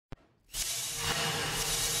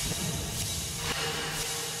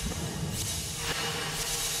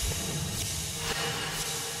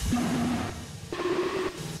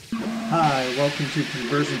welcome to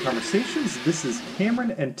Conversion Conversations. This is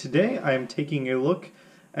Cameron, and today I am taking a look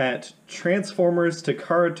at Transformers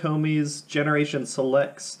Takara Tomy's Generation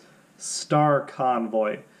Selects Star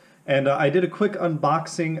Convoy. And I did a quick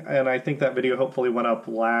unboxing, and I think that video hopefully went up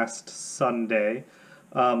last Sunday.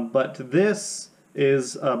 But this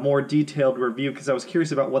is a more detailed review because I was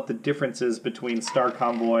curious about what the difference is between Star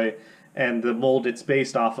Convoy and the mold it's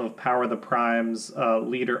based off of, Power the Primes,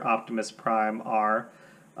 Leader Optimus Prime are.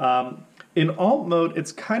 In alt mode,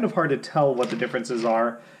 it's kind of hard to tell what the differences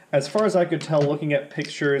are. As far as I could tell, looking at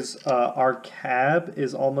pictures, our cab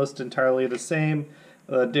is almost entirely the same.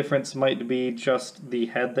 The difference might be just the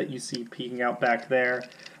head that you see peeking out back there.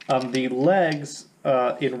 The legs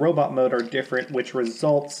in robot mode are different, which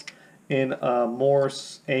results in more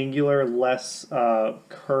angular, less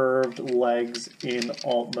curved legs in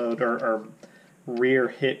alt mode, or rear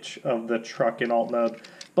hitch of the truck in alt mode.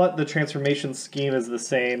 But the transformation scheme is the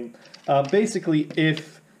same. Basically,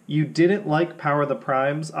 if you didn't like Power the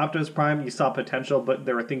Primes, Optimus Prime, you saw potential, but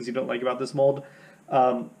there are things you don't like about this mold.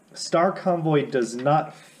 Star Convoy does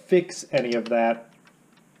not fix any of that.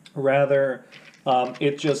 Rather,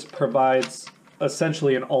 it just provides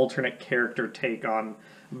essentially an alternate character take on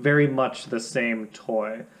very much the same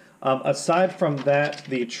toy. Aside from that,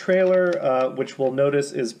 the trailer, which we'll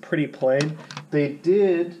notice is pretty plain. They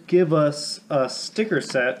did give us a sticker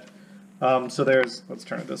set. So there's, let's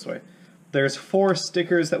turn it this way. There's 4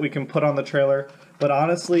 stickers that we can put on the trailer, but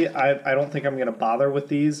honestly, I don't think I'm going to bother with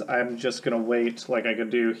these. I'm just going to wait, like I could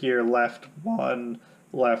do here, left 1,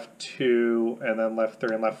 left 2, and then left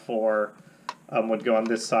 3 and left 4 would go on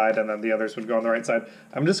this side, and then the others would go on the right side.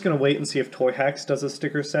 I'm just going to wait and see if Toy Hacks does a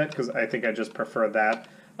sticker set, because I think I just prefer that.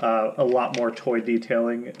 A lot more toy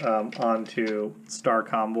detailing onto Star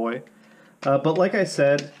Convoy. But like I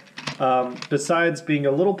said, besides being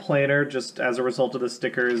a little plainer, just as a result of the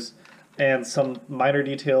stickers, and some minor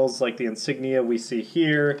details like the insignia we see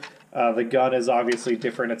here. The gun is obviously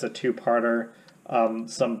different. It's a 2-parter.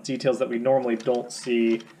 Some details that we normally don't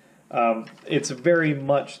see. It's very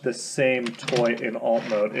much the same toy in alt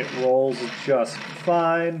mode. It rolls just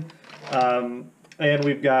fine. And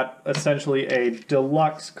we've got essentially a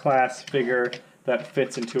deluxe class figure that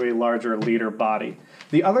fits into a larger leader body.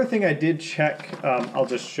 The other thing I did check, I'll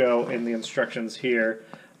just show in the instructions here.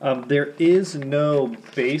 There is no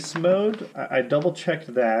base mode. I double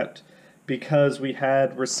checked that because we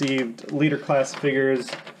had received leader class figures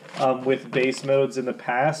with base modes in the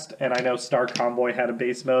past, and I know Star Convoy had a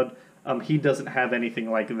base mode. He doesn't have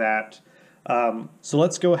anything like that. So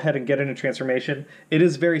let's go ahead and get into transformation. It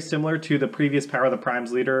is very similar to the previous Power of the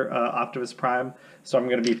Primes leader, Optimus Prime, so I'm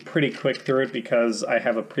going to be pretty quick through it because I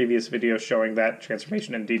have a previous video showing that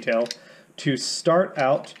transformation in detail. To start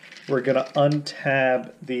out, we're going to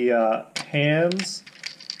untab the hands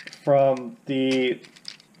from the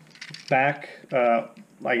back,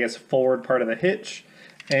 I guess, forward part of the hitch.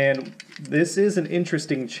 And this is an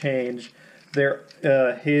interesting change.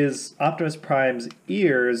 His Optimus Prime's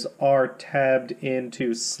ears are tabbed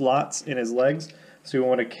into slots in his legs, so we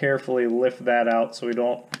want to carefully lift that out so we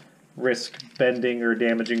don't risk bending or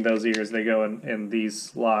damaging those ears. They go in these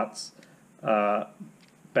slots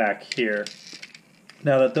back here.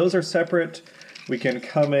 Now that those are separate, we can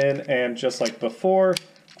come in and, just like before,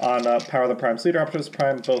 on Power of the Prime's leader, Optimus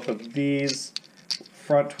Prime, both of these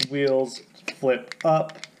front wheels flip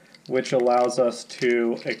up, which allows us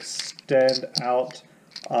to extend out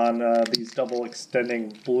on these double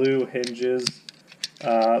extending blue hinges.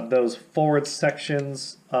 Those forward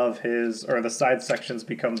sections of his, or the side sections,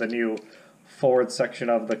 become the new forward section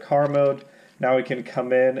of the car mode. Now we can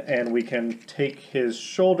come in and we can take his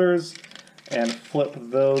shoulders and flip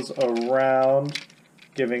those around,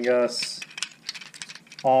 giving us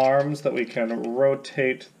arms that we can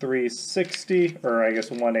rotate 360, or I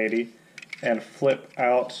guess 180, and flip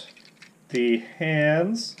out the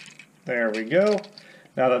hands. There we go.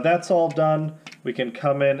 Now that that's all done, we can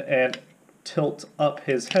come in and tilt up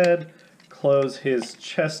his head, close his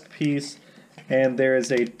chest piece, and there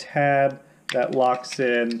is a tab that locks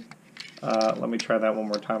in. Let me try that one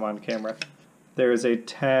more time on camera. There is a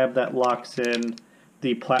tab that locks in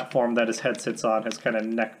the platform that his head sits on, his kind of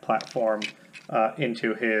neck platform,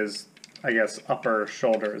 into his, I guess, upper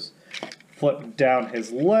shoulders. Flip down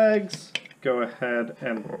his legs. Go ahead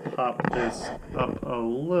and pop this up a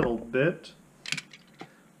little bit.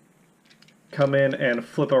 Come in and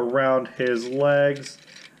flip around his legs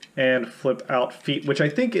and flip out feet, which I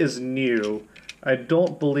think is new. I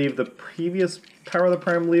don't believe the previous Power of the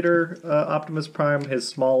Prime leader, Optimus Prime, his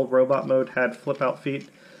small robot mode, had flip out feet.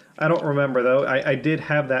 I don't remember though. I did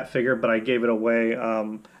have that figure, but I gave it away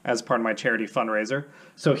as part of my charity fundraiser.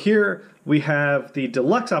 So here we have the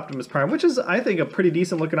deluxe Optimus Prime, which is, I think, a pretty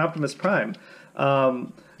decent looking Optimus Prime.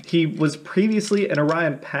 He was previously an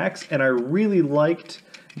Orion Pax, and I really liked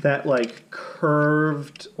that like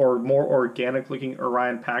curved or more organic looking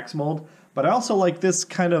Orion Pax mold. But I also like this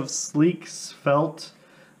kind of sleek, svelte,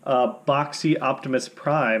 boxy Optimus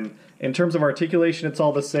Prime. In terms of articulation, it's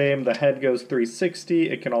all the same. The head goes 360.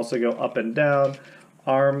 It can also go up and down.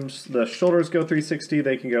 Arms, the shoulders go 360.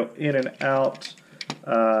 They can go in and out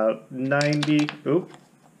 90. Oop,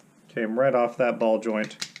 came right off that ball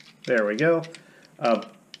joint. There we go.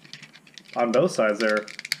 On both sides there,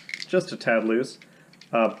 just a tad loose.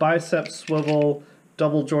 Bicep swivel,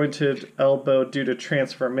 double jointed elbow due to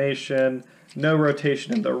transformation, no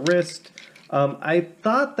rotation in the wrist. I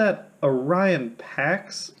thought that Orion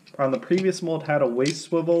Pax on the previous mold had a waist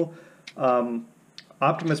swivel.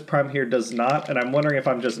 Optimus Prime here does not, and I'm wondering if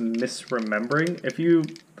I'm just misremembering. If you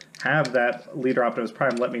have that Leader Optimus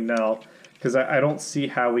Prime, let me know, because I don't see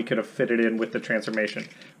how we could have fitted in with the transformation.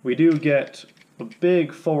 We do get a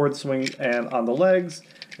big forward swing and on the legs,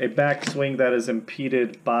 a back swing that is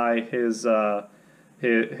impeded by his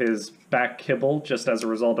back kibble, just as a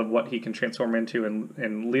result of what he can transform into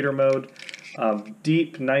in leader mode.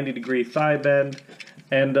 Deep 90-degree thigh bend,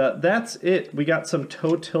 and that's it. We got some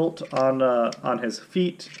toe tilt on his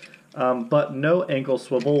feet, but no ankle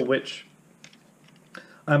swivel, which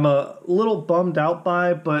I'm a little bummed out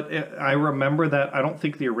by, but I remember that I don't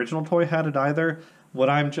think the original toy had it either. What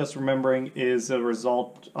I'm just remembering is a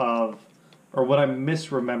result of, or what I'm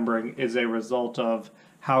misremembering is a result of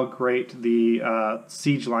how great the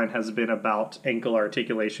Siege line has been about ankle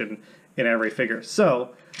articulation in every figure.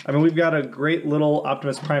 So, I mean, we've got a great little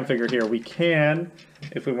Optimus Prime figure here. We can,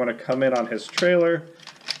 if we want to come in on his trailer,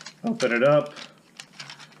 open it up.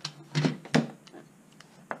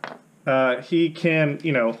 He can,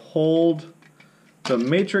 you know, hold the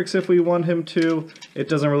matrix if we want him to. It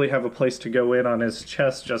doesn't really have a place to go in on his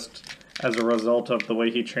chest just as a result of the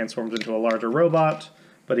way he transforms into a larger robot,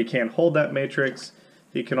 but he can hold that matrix.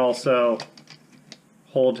 He can also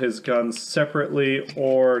hold his guns separately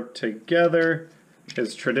or together.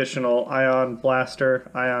 His traditional ion blaster,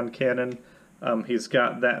 ion cannon, he's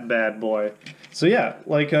got that bad boy. So yeah,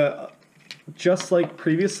 like just like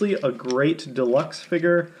previously, a great deluxe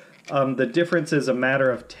figure. The difference is a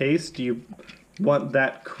matter of taste. You want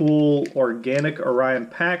that cool organic Orion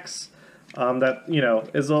Pax that, you know,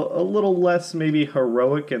 is a little less maybe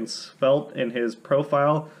heroic and svelte in his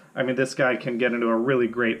profile. I mean, this guy can get into a really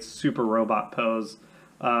great super robot pose.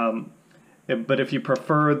 But if you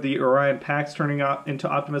prefer the Orion Pax turning into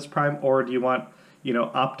Optimus Prime, or do you want, you know,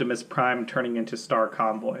 Optimus Prime turning into Star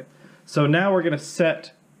Convoy? So now we're going to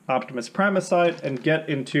set Optimus Prime aside and get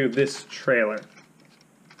into this trailer.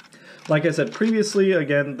 Like I said previously,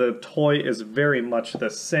 again, the toy is very much the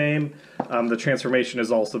same. The transformation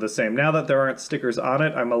is also the same. Now that there aren't stickers on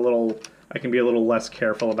it, I can be a little less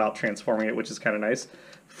careful about transforming it, which is kind of nice.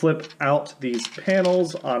 Flip out these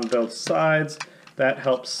panels on both sides. That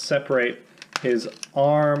helps separate his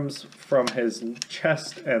arms from his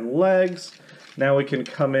chest and legs. Now we can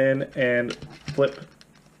come in and flip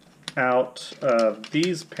out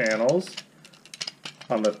these panels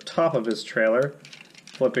on the top of his trailer,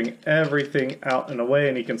 flipping everything out and away,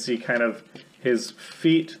 and you can see kind of his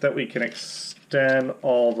feet that we can extend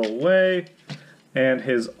all the way, and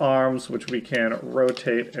his arms, which we can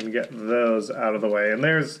rotate and get those out of the way. And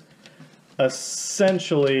there's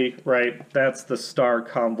essentially, right, that's the Star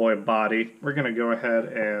Convoy body. We're going to go ahead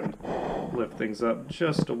and lift things up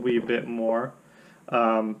just a wee bit more.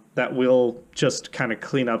 That will just kind of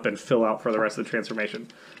clean up and fill out for the rest of the transformation.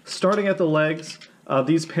 Starting at the legs,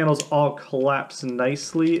 these panels all collapse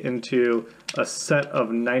nicely into a set of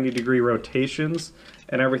 90-degree rotations,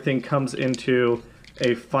 and everything comes into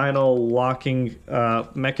a final locking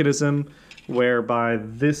mechanism whereby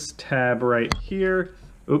this tab right here,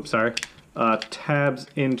 tabs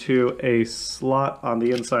into a slot on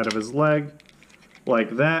the inside of his leg, like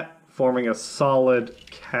that, forming a solid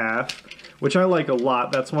calf, which I like a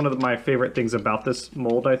lot. That's one of my favorite things about this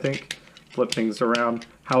mold, I think. Flip things around,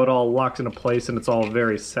 how it all locks into place, and it's all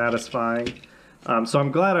very satisfying. So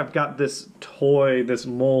I'm glad I've got this toy, this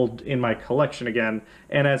mold in my collection again,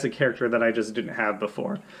 and as a character that I just didn't have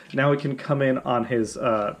before. Now we can come in on his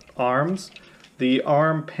arms. The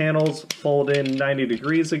arm panels fold in 90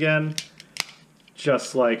 degrees again,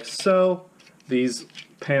 just like so. These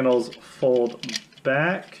panels fold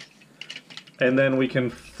back, and then we can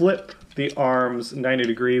flip the arms 90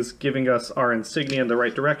 degrees, giving us our insignia in the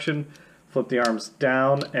right direction. Flip the arms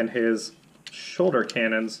down, and his shoulder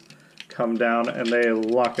cannons come down and they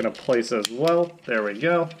lock into place as well. There we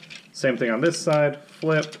go. Same thing on this side.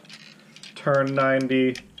 Flip, turn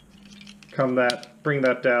 90, bring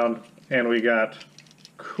that down, and we got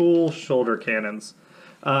cool shoulder cannons.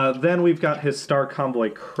 Then we've got his Star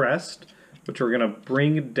Convoy crest, which we're going to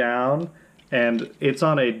bring down, and it's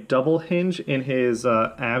on a double hinge in his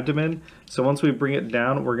abdomen. So once we bring it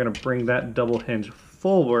down, we're going to bring that double hinge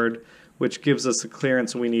forward, which gives us the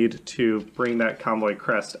clearance we need to bring that convoy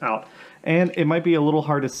crest out. And it might be a little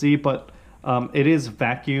hard to see, but it is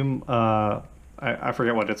vacuum, I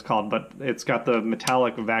forget what it's called, but it's got the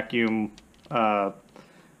metallic vacuum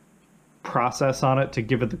process on it to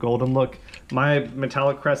give it the golden look. My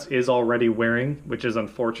metallic crest is already wearing, which is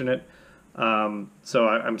unfortunate. So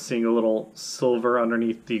I'm seeing a little silver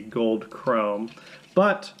underneath the gold chrome.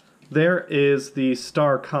 But there is the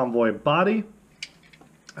Star Convoy body.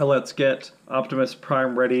 Let's get Optimus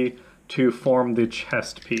Prime ready to form the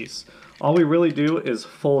chest piece. All we really do is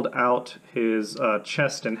fold out his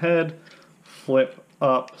chest and head, flip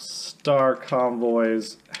up Star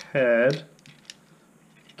Convoy's head,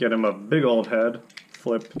 get him a big old head,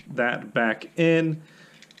 flip that back in,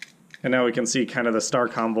 and now we can see kind of the Star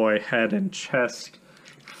Convoy head and chest.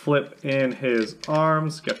 Flip in his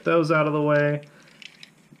arms, get those out of the way.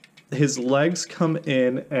 His legs come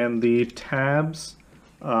in, and the tabs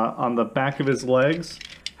on the back of his legs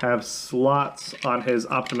have slots on his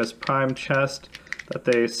Optimus Prime chest that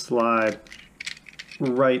they slide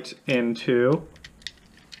right into.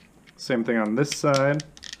 Same thing on this side.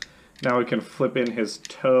 Now we can flip in his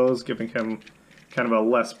toes, giving him kind of a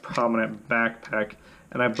less prominent backpack.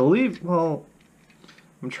 And I believe, well,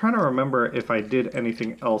 I'm trying to remember if I did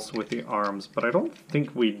anything else with the arms, but I don't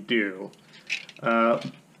think we do.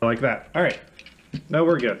 Like that. All right. No,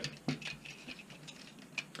 we're good.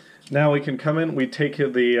 Now we can come in, we take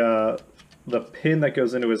the pin that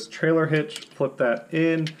goes into his trailer hitch, flip that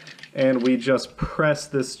in, and we just press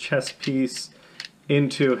this chest piece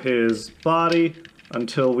into his body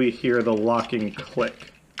until we hear the locking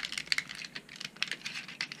click.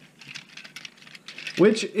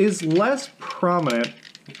 Which is less prominent.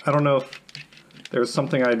 I don't know if there's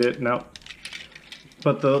something I did, no.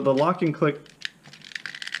 But the locking click,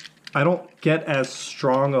 I don't get as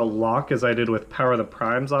strong a lock as I did with Power of the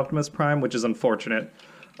Primes Optimus Prime, which is unfortunate.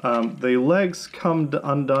 The legs come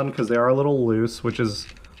undone because they are a little loose, which is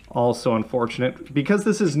also unfortunate. Because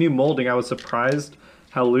this is new molding, I was surprised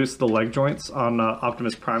how loose the leg joints on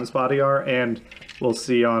Optimus Prime's body are, and we'll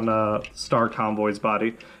see on Star Convoy's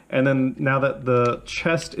body. And then now that the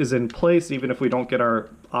chest is in place, even if we don't get our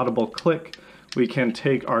audible click, we can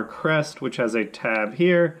take our crest, which has a tab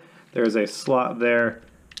here. There's a slot there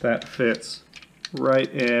that fits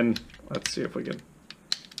right in. Let's see if we can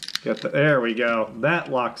get there we go.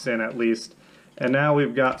 That locks in at least. And now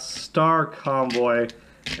we've got Star Convoy,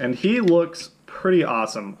 and he looks pretty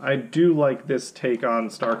awesome. I do like this take on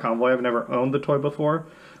Star Convoy. I've never owned the toy before.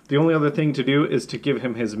 The only other thing to do is to give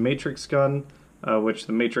him his Matrix gun, which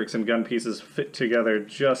the Matrix and gun pieces fit together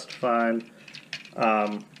just fine.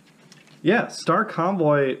 Yeah, Star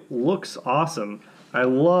Convoy looks awesome. I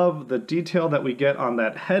love the detail that we get on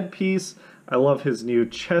that headpiece. I love his new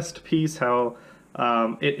chest piece, how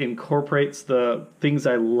it incorporates the things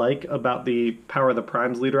I like about the Power of the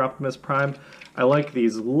Primes leader Optimus Prime. I like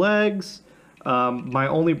these legs. My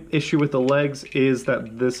only issue with the legs is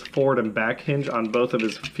that this forward and back hinge on both of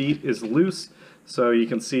his feet is loose. So you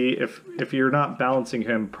can see if you're not balancing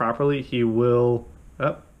him properly, he will...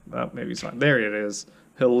 Oh, maybe he's not. There it is.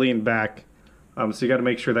 He'll lean back. So you got to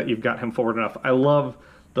make sure that you've got him forward enough. I love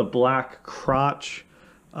the black crotch.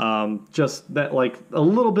 Just that, like, a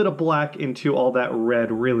little bit of black into all that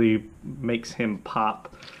red really makes him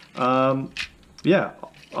pop. Yeah,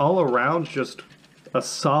 all around just a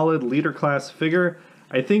solid leader class figure.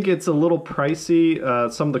 I think it's a little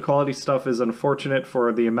pricey. Some of the quality stuff is unfortunate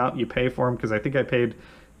for the amount you pay for him, because I think I paid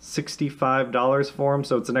 $65 for him,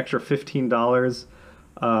 so it's an extra $15.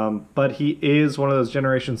 But he is one of those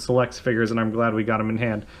Generation Selects figures, and I'm glad we got him in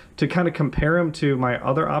hand. To kind of compare him to my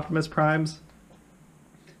other Optimus Primes,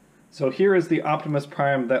 so here is the Optimus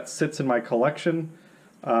Prime that sits in my collection.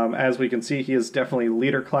 As we can see, he is definitely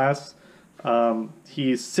leader class.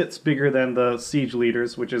 He sits bigger than the Siege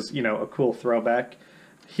leaders, which is, you know, a cool throwback.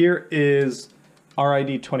 Here is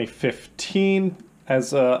RID 2015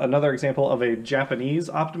 as another example of a Japanese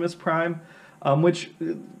Optimus Prime. Which,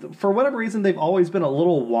 for whatever reason, they've always been a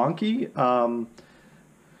little wonky.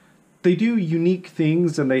 They do unique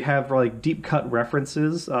things, and they have, like, deep-cut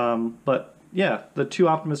references. But, yeah, the two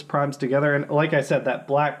Optimus Primes together, and like I said, that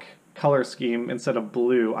black color scheme instead of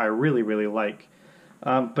blue, I really, really like.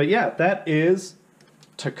 But yeah, that is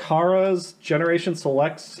Takara's Generation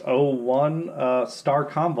Selects 01 Star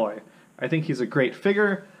Convoy. I think he's a great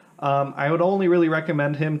figure. I would only really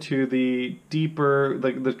recommend him to the deeper,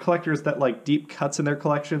 the collectors that like deep cuts in their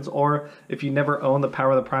collections, or if you never own the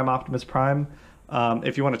Power of the Prime Optimus Prime,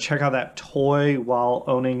 if you want to check out that toy while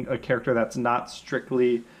owning a character that's not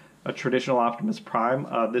strictly a traditional Optimus Prime,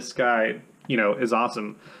 this guy, you know, is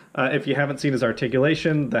awesome. If you haven't seen his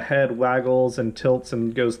articulation, the head waggles and tilts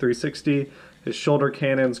and goes 360. His shoulder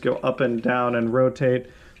cannons go up and down and rotate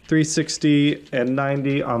 360 and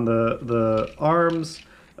 90 on the arms.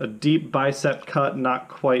 A deep bicep cut, not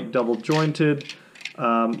quite double jointed.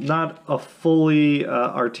 Not a fully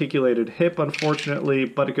articulated hip, unfortunately,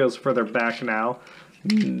 but it goes further back now.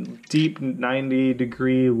 Deep 90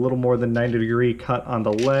 degree, a little more than 90 degree cut on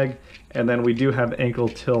the leg. And then we do have ankle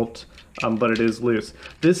tilt, but it is loose.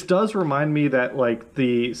 This does remind me that like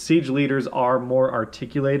the siege leaders are more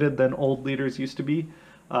articulated than old leaders used to be.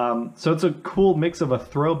 So it's a cool mix of a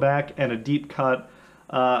throwback and a deep cut.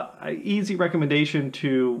 Easy recommendation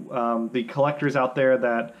to the collectors out there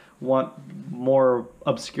that want more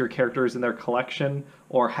obscure characters in their collection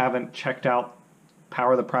or haven't checked out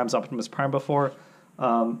Power of the Primes Optimus Prime before.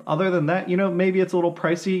 Other than that, you know, maybe it's a little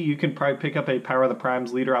pricey. You can probably pick up a Power of the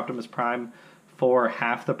Primes Leader Optimus Prime for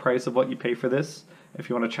half the price of what you pay for this. If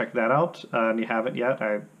you want to check that out and you haven't yet,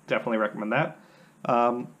 I definitely recommend that.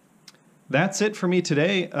 That's it for me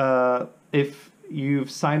today. If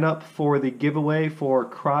you've signed up for the giveaway for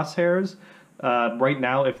Crosshairs, right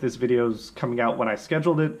now, if this video's coming out when I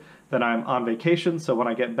scheduled it, then I'm on vacation, so when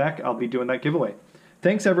I get back, I'll be doing that giveaway.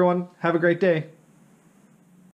 Thanks, everyone. Have a great day.